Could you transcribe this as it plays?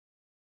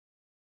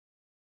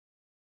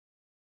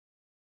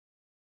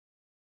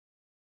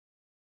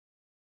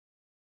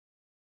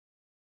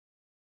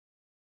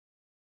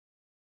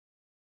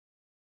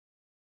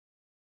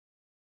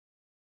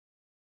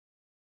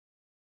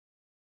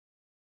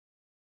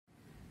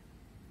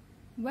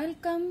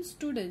Welcome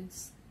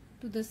students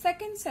to the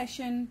second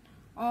session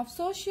of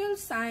Social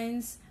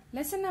Science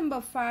lesson number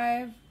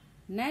 5,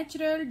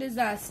 Natural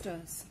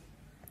Disasters.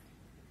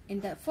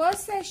 In the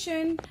first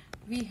session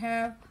we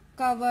have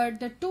covered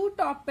the two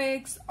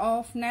topics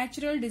of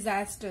natural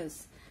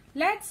disasters.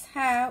 Let's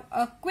have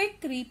a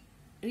quick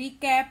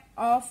recap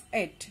of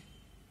it.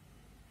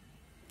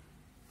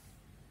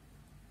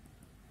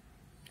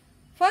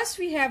 First,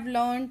 we have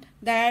learned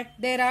that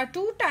there are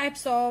two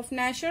types of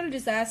natural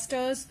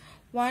disasters.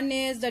 One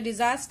is the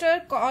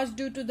disaster caused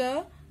due to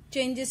the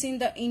changes in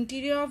the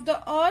interior of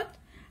the earth,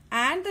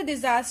 and the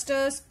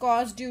disasters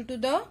caused due to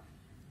the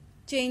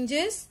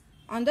changes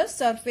on the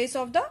surface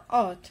of the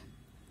earth.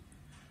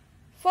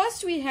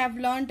 First, we have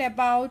learned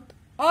about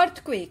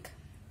earthquake.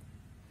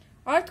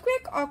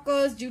 Earthquake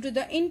occurs due to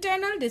the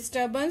internal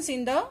disturbance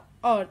in the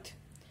earth.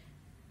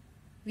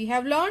 We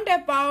have learned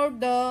about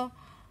the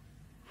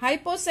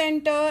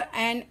hypocenter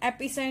and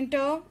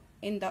epicenter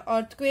in the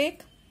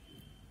earthquake.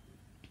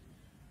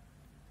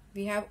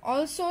 We have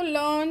also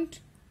learned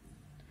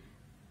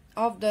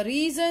of the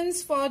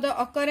reasons for the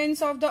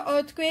occurrence of the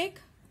earthquake.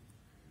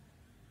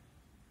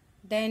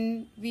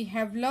 Then we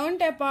have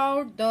learned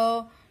about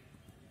the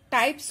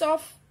types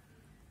of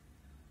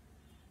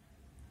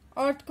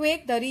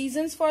earthquake, the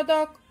reasons for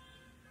the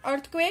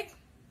earthquake.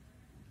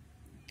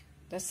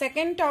 The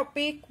second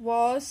topic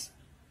was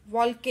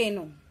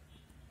volcano.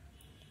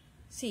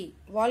 See,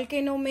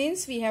 volcano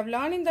means we have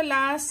learned in the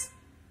last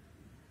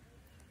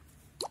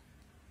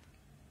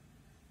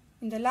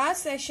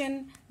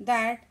session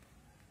that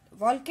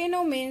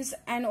volcano means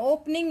an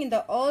opening in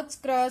the earth's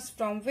crust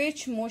from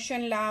which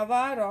motion,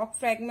 lava, rock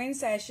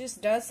fragments, ashes,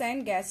 dust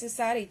and gases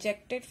are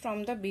ejected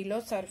from the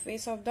below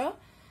surface of the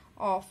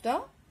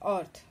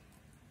earth.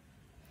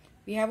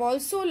 We have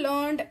also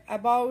learned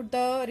about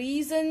the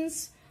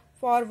reasons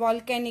for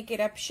volcanic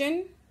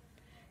eruption,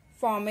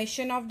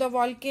 formation of the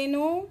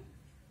volcano,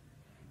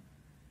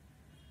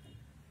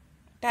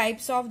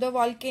 types of the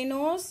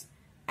volcanoes,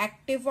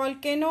 active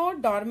volcano,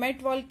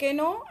 dormant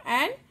volcano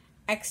and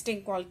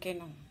extinct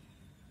volcano.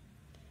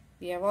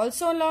 We have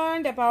also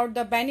learned about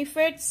the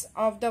benefits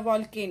of the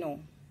volcano.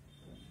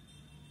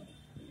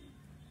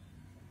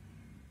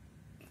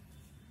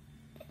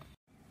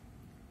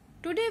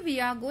 Today we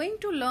are going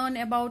to learn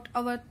about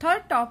our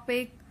third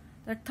topic,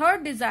 the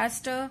third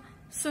disaster,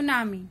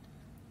 tsunami.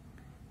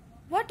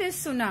 What is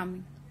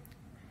tsunami?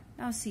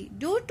 Now see,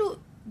 due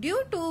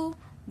to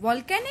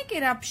volcanic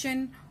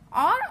eruption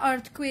or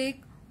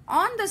earthquake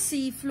on the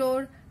sea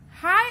floor,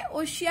 high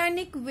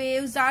oceanic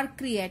waves are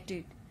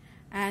created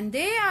and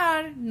they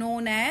are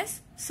known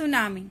as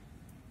tsunami.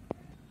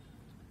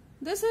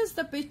 This is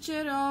the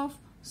picture of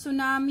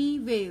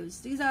tsunami waves.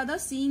 These are the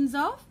scenes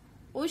of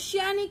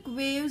oceanic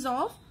waves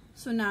of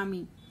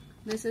tsunami.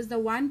 This is the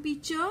one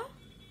picture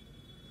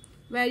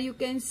where you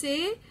can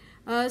see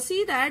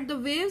that the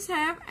waves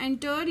have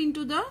entered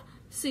into the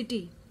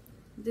city.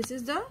 This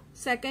is the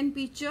second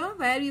picture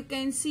where you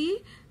can see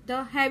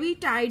the heavy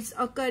tides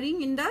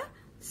occurring in the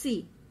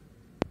sea.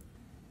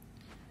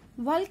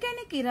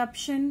 Volcanic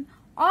eruption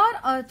or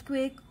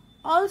earthquake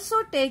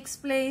also takes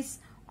place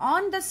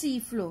on the sea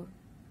floor,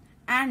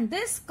 and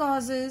this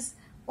causes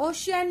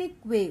oceanic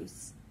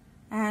waves,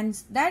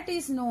 and that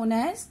is known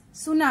as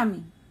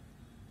tsunami.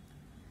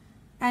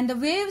 And the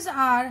waves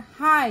are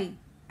high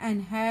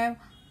and have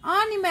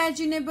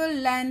unimaginable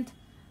length,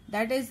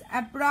 that is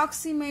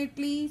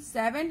approximately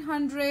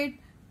 700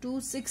 to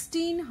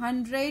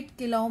 1600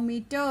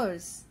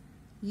 kilometers.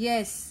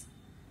 Yes,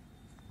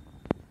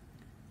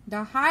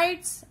 the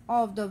heights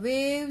of the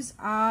waves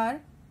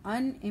are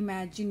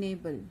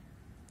unimaginable.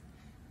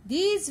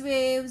 These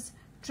waves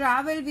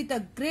travel with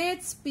a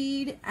great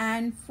speed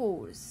and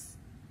force,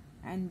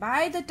 and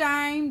by the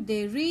time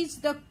they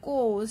reach the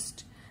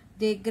coast,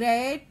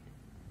 they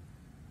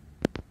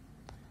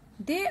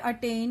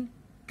attain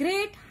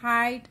great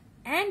height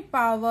and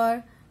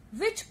power,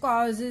 which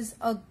causes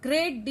a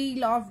great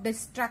deal of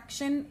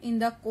destruction in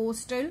the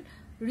coastal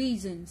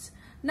regions.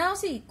 Now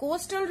see,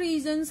 coastal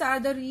regions are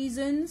the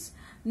regions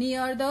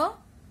near the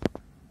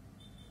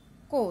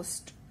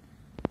coast.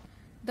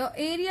 The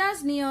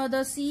areas near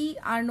the sea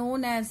are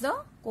known as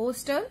the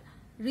coastal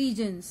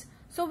regions.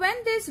 So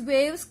when these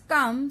waves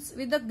comes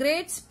with a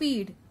great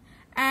speed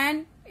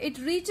and it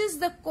reaches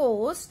the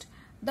coast,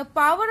 the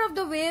power of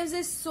the waves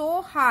is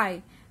so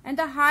high and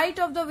the height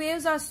of the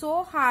waves are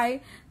so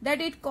high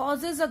that it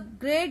causes a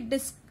great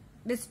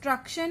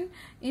destruction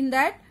in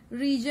that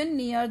region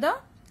near the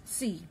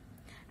sea.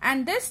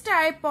 And this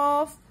type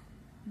of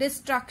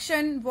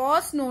destruction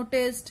was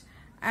noticed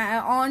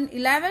on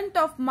 11th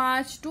of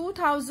March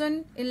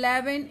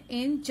 2011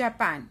 in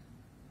Japan.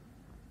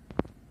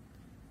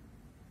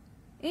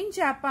 In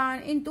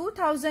Japan in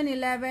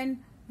 2011,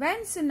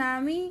 when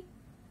tsunami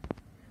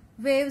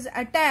waves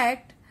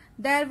attacked,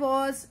 there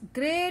was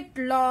great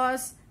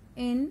loss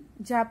in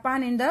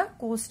Japan in the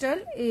coastal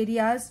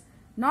areas.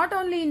 Not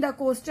only in the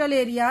coastal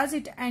areas,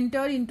 it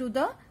entered into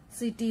the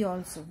city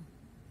also.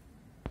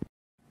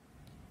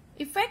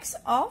 Effects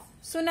of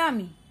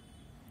tsunami.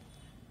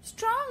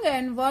 Strong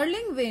and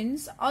whirling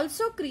winds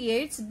also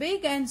creates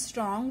big and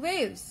strong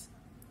waves.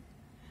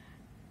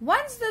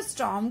 Once the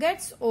storm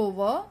gets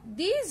over,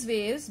 these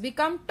waves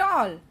become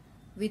tall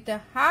with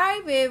a high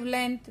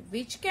wavelength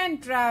which can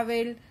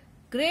travel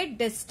great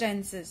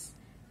distances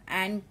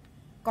and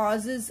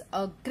causes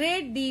a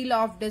great deal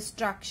of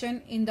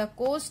destruction in the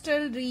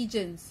coastal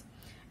regions,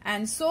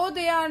 and so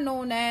they are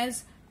known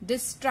as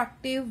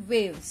destructive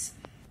waves.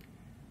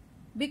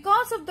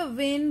 Because of the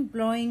wind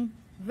blowing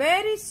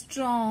very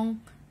strong,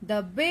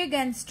 the big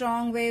and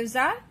strong waves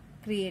are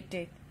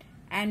created,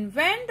 and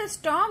when the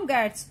storm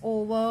gets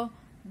over,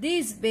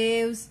 these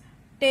waves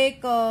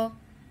take a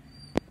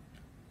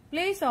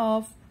place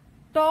of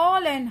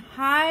tall and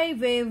high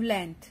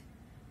wavelength,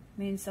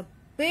 means a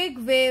big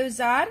waves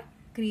are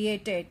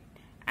created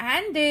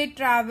and they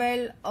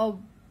travel a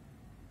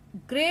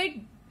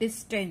great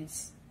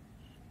distance,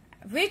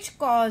 which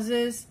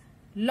causes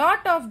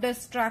lot of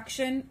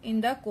destruction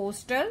in the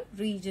coastal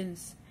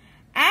regions.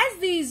 As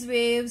these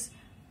waves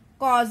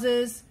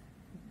causes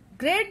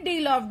great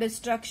deal of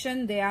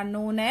destruction, they are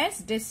known as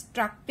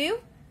destructive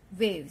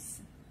waves.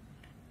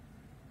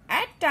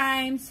 At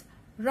times,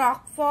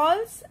 rock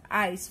falls,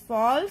 ice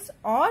falls,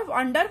 or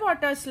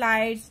underwater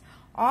slides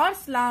or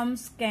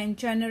slumps can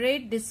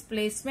generate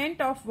displacement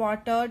of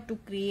water to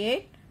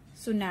create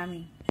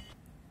tsunami.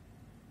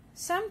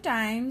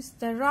 Sometimes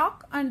the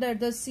rock under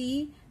the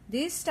sea,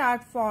 they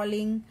start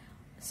falling.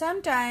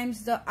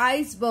 Sometimes the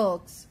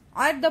icebergs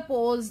at the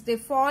poles, they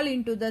fall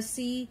into the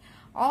sea,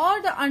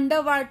 or the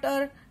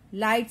underwater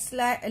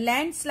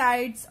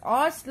landslides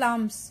or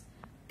slumps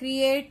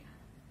create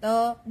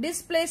the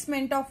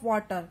displacement of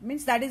water,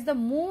 means that is the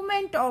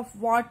movement of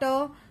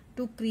water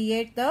to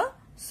create the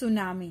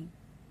tsunami.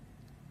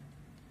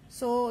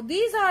 So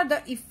these are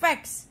the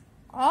effects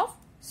of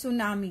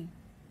tsunami,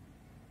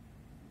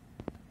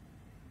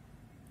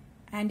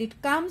 and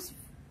it comes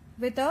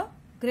with a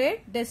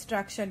great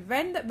destruction.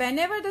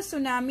 Whenever the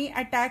tsunami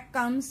attack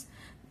comes,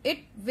 it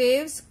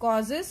waves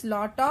causes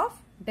lot of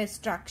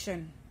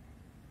destruction.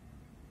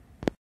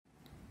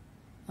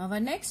 Our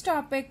next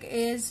topic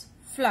is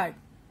flood.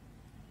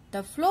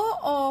 The flow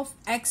of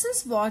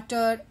excess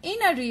water in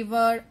a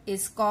river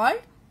is called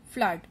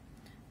flood.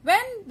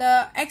 When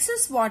the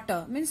excess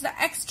water, means the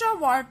extra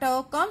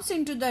water, comes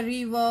into the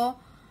river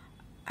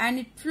and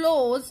it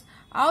flows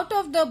out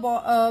of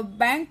the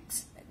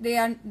banks,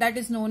 that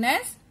is known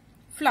as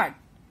flood.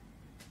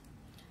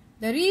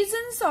 The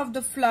reasons of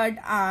the flood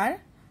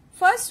are,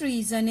 first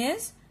reason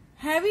is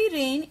heavy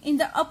rain in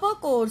the upper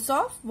course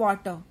of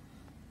water.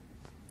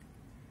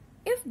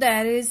 If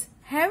there is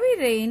heavy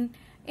rain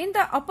in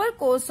the upper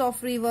course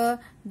of river,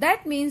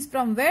 that means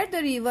from where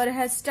the river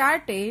has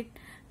started,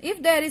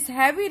 if there is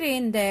heavy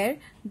rain there,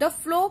 the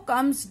flow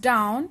comes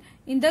down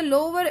in the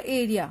lower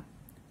area.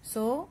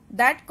 So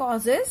that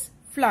causes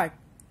flood.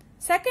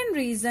 Second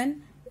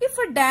reason, if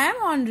a dam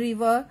on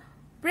river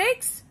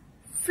breaks,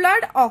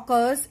 flood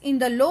occurs in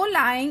the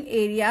low-lying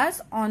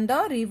areas on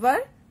the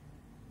river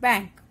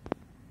bank.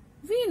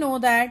 We know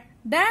that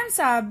dams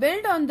are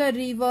built on the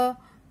river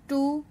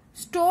to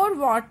store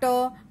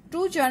water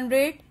to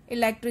generate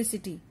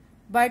electricity.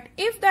 But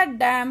if that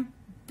dam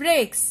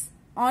breaks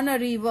on a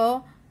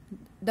river,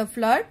 the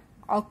flood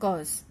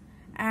occurs.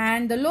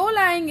 And the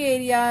low-lying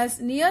areas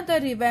near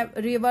the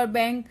river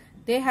bank,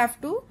 they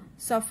have to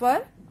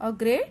suffer a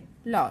great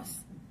loss.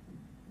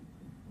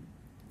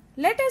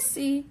 Let us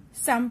see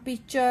some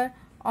picture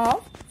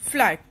of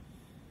flood.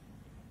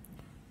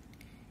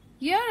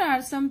 Here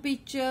are some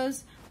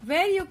pictures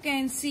where you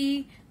can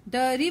see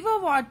the river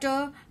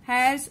water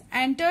has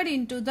entered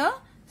into the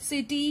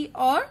city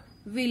or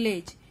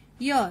village.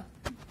 Here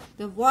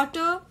the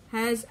water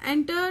has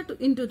entered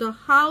into the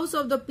house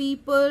of the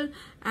people,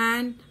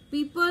 and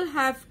people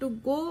have to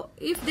go,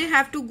 if they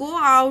have to go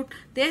out,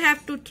 they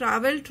have to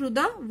travel through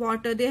the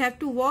water. They have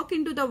to walk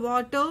into the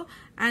water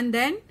and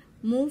then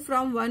move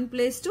from one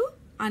place to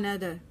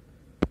another.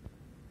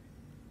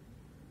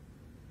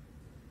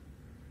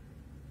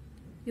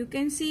 You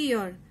can see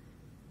here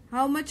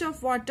how much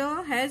of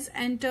water has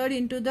entered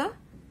into the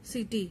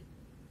city.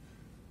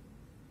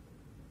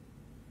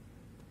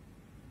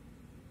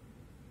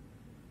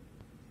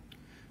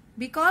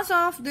 Because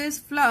of this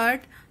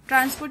flood,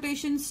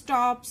 transportation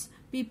stops,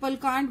 people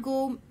can't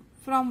go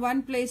from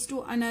one place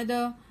to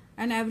another,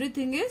 and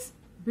everything is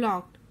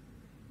blocked.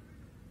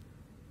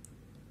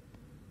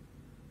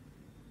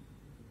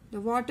 The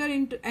water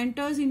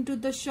enters into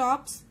the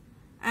shops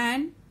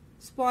and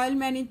spoil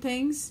many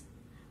things.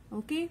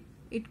 Okay,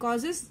 it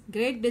causes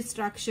great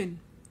destruction.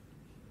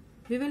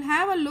 We will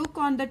have a look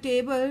on the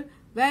table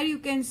where you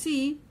can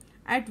see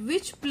at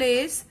which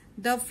place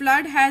the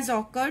flood has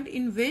occurred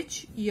in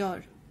which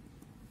year.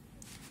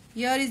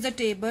 Here is the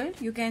table.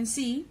 You can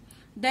see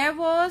there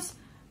was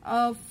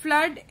a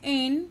flood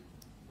in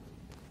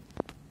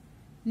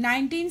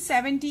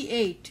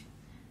 1978,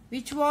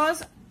 which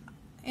was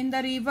in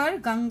the river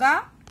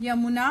Ganga,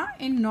 Yamuna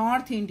in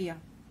North India,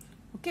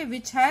 okay,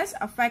 which has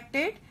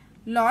affected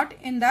lot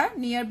in the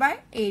nearby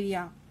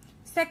area.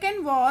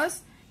 Second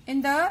was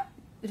in the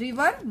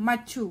river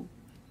Machu,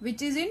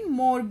 which is in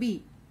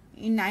Morbi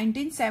in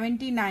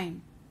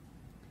 1979.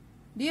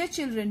 Dear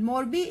children,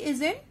 Morbi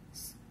is in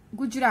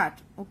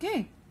Gujarat.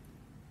 Okay.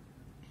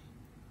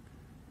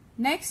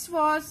 Next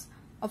was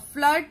a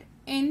flood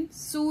in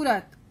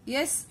Surat.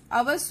 Yes,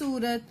 our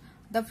Surat.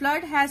 The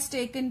flood has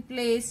taken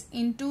place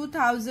in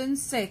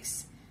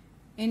 2006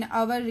 in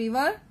our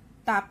river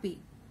Tapi.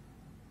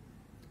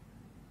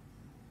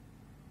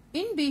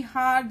 In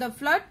Bihar, the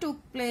flood took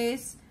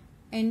place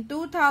in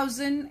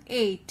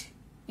 2008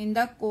 in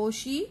the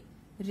Koshi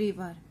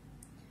river,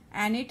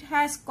 and it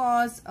has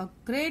caused a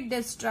great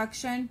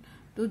destruction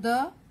to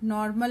the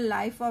normal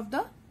life of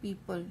the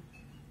people.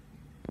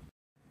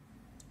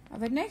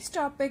 Our next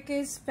topic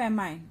is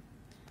famine,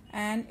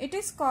 and it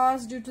is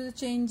caused due to the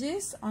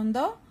changes on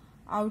the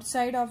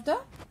outside of the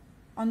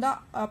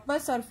upper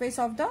surface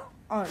of the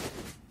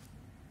earth.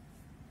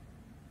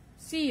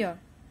 See here.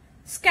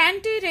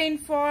 Scanty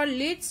rainfall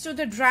leads to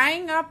the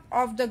drying up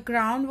of the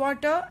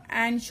groundwater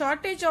and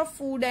shortage of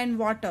food and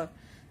water.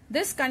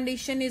 This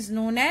condition is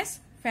known as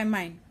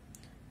famine.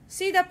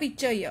 See the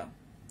picture here.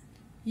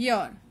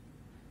 Here,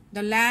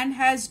 the land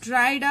has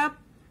dried up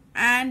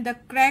and the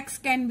cracks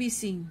can be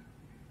seen.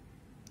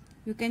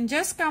 You can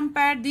just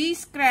compare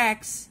these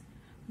cracks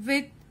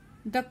with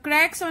the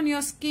cracks on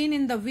your skin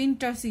in the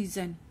winter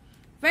season.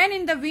 When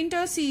in the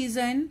winter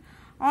season,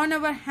 on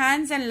our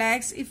hands and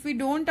legs, if we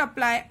don't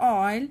apply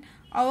oil,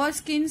 our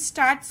skin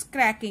starts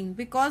cracking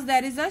because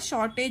there is a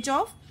shortage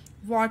of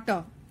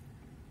water.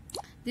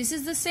 This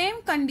is the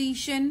same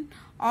condition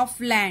of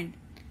land.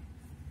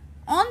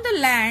 On the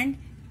land,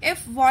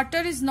 if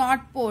water is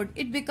not poured,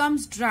 it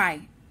becomes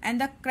dry and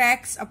the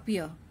cracks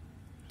appear.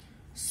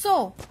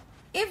 So,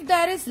 if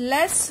there is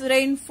less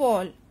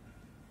rainfall,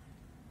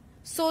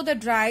 so the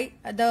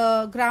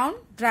ground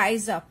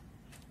dries up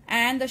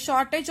and the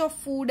shortage of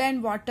food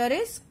and water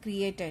is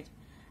created,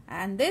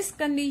 and this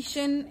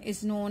condition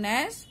is known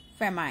as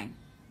famine.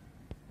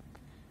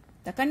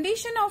 The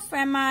condition of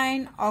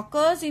famine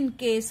occurs in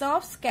case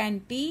of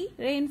scanty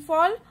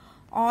rainfall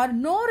or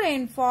no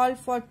rainfall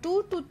for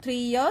 2 to 3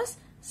 years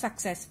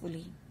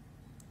successfully.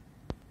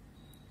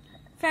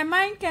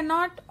 Famine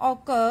cannot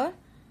occur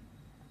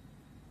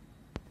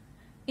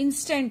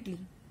instantly.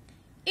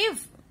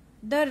 If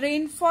the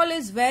rainfall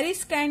is very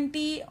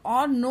scanty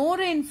or no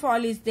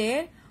rainfall is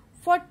there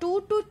for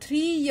 2 to 3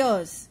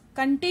 years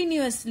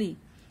continuously,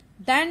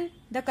 then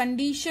the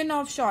condition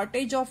of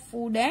shortage of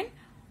food and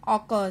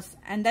occurs,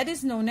 and that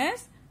is known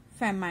as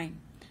famine.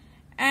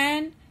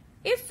 And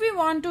if we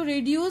want to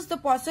reduce the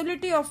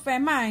possibility of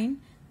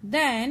famine,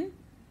 then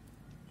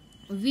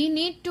we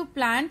need to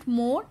plant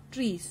more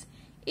trees.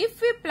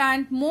 If we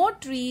plant more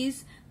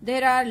trees,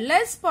 there are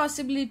less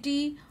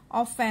possibility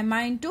of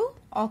famine to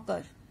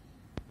occur.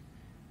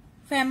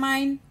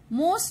 Famine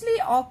mostly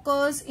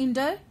occurs in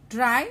the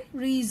dry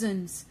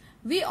regions.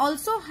 We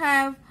also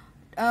have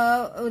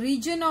a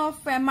region of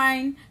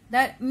famine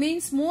that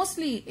means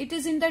mostly it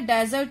is in the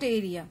desert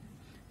area.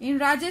 In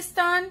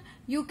Rajasthan,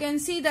 you can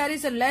see there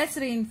is a less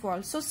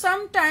rainfall. So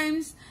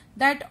sometimes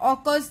that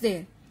occurs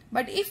there.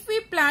 But if we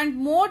plant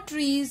more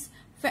trees,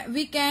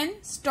 we can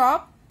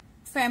stop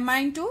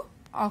famine to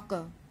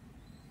occur.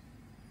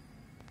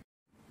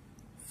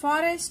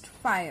 Forest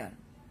fire.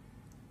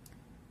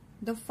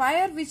 The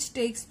fire which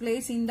takes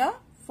place in the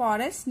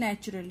forest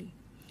naturally.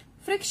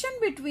 Friction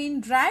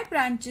between dry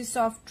branches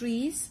of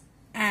trees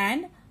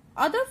and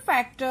other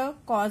factor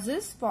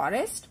causes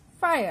forest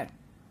fire.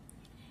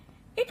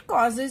 It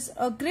causes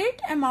a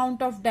great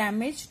amount of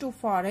damage to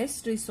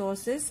forest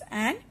resources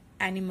and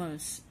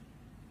animals.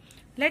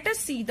 Let us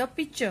see the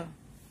picture.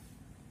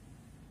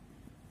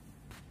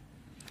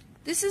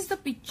 This is the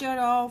picture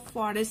of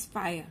forest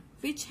fire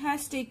which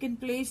has taken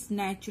place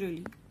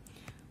naturally.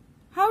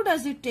 How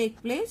does it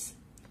take place?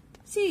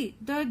 See,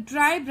 the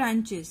dry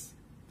branches,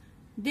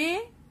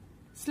 they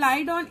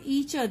slide on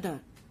each other,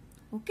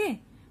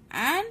 okay,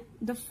 and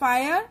the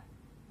fire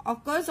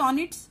occurs on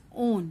its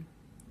own,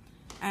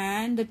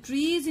 and the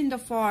trees in the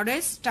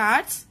forest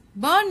starts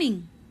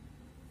burning.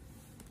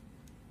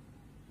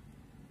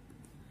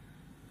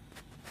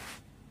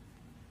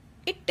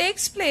 It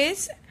takes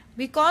place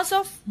because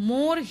of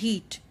more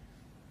heat.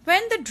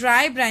 When the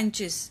dry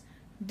branches,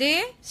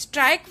 they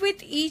strike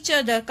with each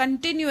other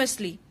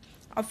continuously,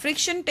 a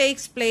friction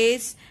takes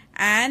place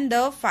and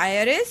the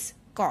fire is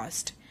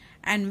caused.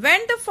 And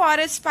when the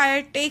forest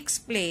fire takes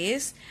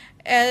place,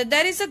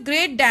 there is a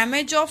great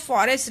damage of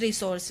forest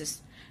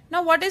resources.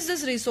 Now what is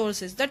this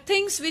resources? The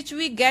things which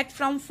we get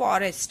from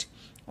forest,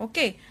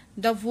 okay,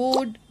 the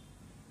wood,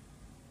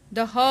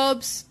 the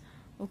herbs,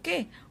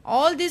 okay,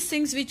 all these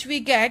things which we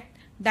get,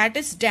 that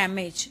is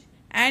damaged,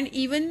 and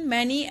even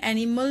many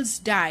animals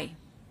die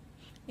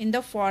in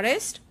the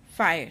forest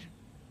fire.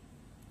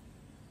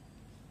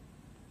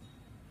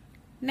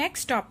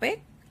 Next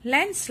topic,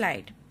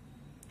 landslide.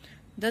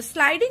 The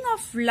sliding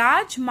of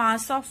large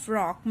mass of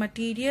rock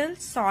material,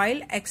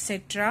 soil,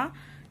 etc.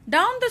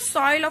 down the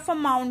soil of a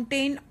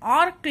mountain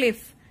or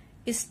cliff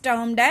is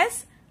termed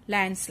as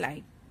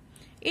landslide.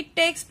 It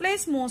takes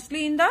place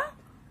mostly in the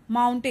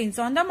mountains.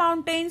 On the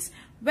mountains,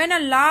 when a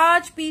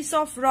large piece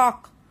of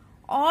rock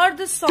or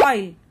the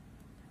soil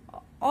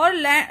or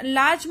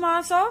large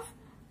mass of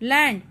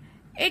land,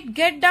 it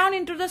get down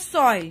into the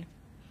soil.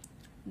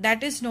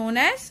 That is known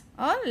as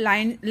a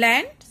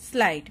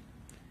landslide.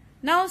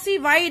 Now see,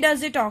 why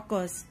does it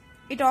occurs?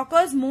 It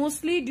occurs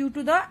mostly due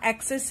to the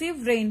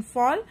excessive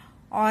rainfall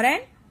or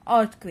an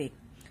earthquake.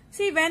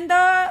 See, when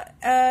the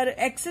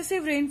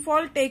excessive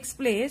rainfall takes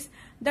place,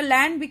 the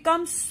land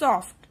becomes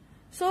soft.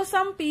 So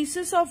some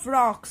pieces of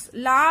rocks,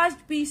 large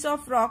piece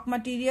of rock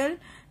material,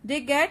 they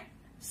get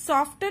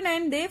softened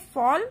and they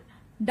fall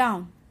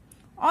down.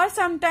 Or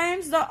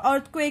sometimes the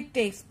earthquake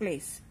takes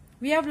place.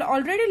 We have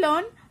already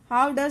learned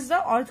how does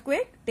the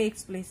earthquake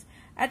takes place.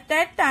 At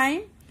that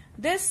time,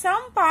 there is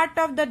some part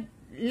of the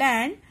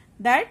land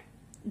that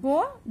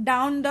go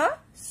down the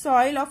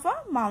soil of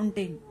a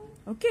mountain.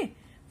 Okay.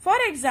 For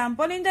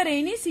example, in the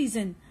rainy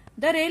season,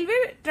 the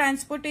railway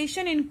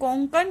transportation in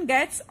Konkan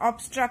gets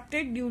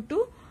obstructed due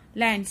to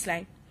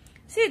landslide.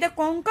 See, the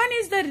Konkan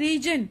is the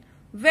region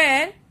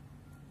where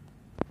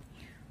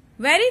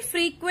very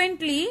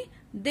frequently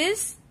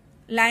this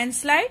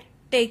landslide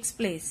takes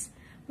place.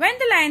 When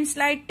the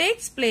landslide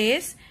takes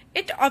place,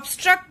 it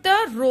obstructs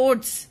the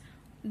roads,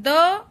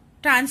 the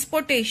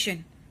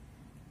transportation.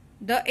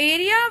 The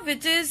area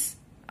which is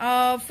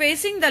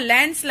facing the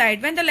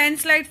landslide, when the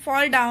landslide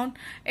fall down,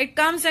 it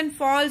comes and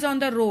falls on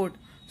the road.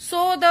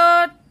 So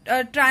the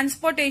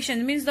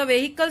transportation, means the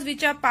vehicles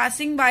which are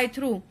passing by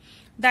through,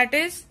 that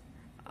is,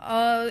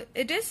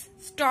 it is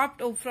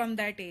stopped from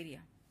that area.